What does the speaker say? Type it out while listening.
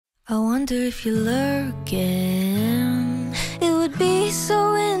I wonder if you're lurking. It would be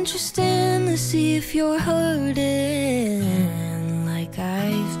so interesting to see if you're hurting like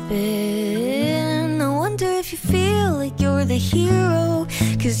I've been. I wonder if you feel like you're the hero,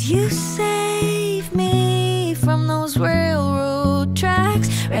 'cause you saved me from those railroad tracks.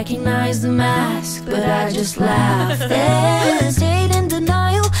 Recognize the mask, but I just laughed and stayed in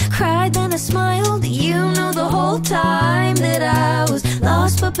denial. Cried then I smiled. You knew the whole time that I was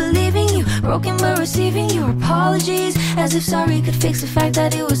lost but believing you, broken but receiving your apologies, as if sorry could fix the fact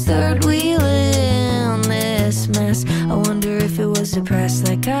that it was third wheeling this mess. I wonder if it was depressed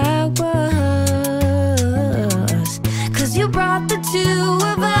like I was, 'cause you brought the two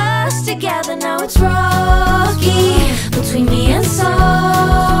of us together. Now it's rocky between me and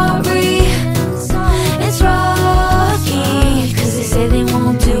sorry. It's rocky 'cause they say they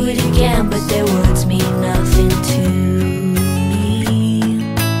won't do it again, but their words mean nothing to me.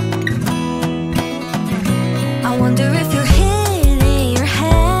 I wonder if you're hitting your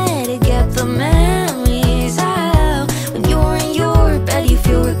head to get the memories out. When you're in your bed you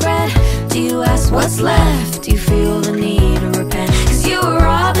feel regret. Do you ask what's left? Do you feel the need to repent? 'Cause you were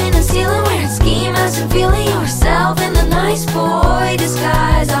robbing and stealing, wearing ski masks and feeling yourself in the nice boy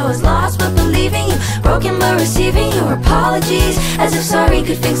disguise. I was lost but believing you, broken but receiving your apologies, as if sorry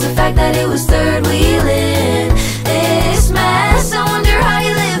could fix the fact that it was third wheeling this mess. I wonder how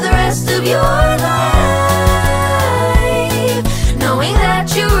you live the rest of your life, knowing that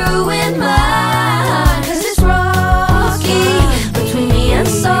you ruined mine. 'Cause it's rocky between me and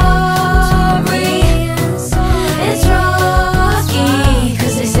sorry. It's rocky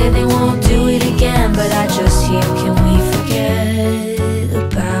 'cause they say they won't do it again, but I just hear, can we forget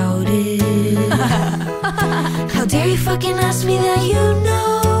about it? How dare you fucking ask me that? You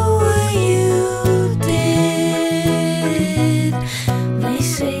know what you did. They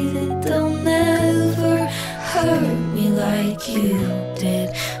say that they'll never hurt me like you did.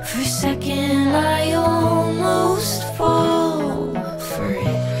 For a second I almost fall for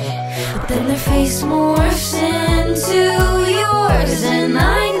it, but then their face morphs into yours, and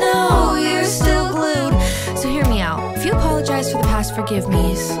I know you're still glued. So hear me out. If you apologize for the past forgive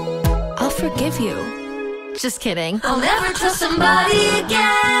me's, I'll forgive you. Just kidding. I'll never trust somebody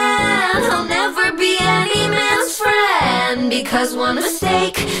again. I'll never be any man's friend, because one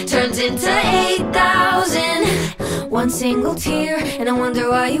mistake turns into 8,000. One single tear, and I wonder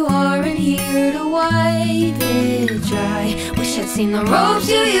why you aren't here to wipe it dry. Wish I'd seen the ropes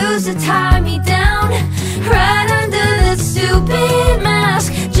you used to tie me down, right under that stupid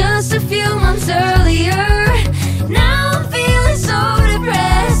mask.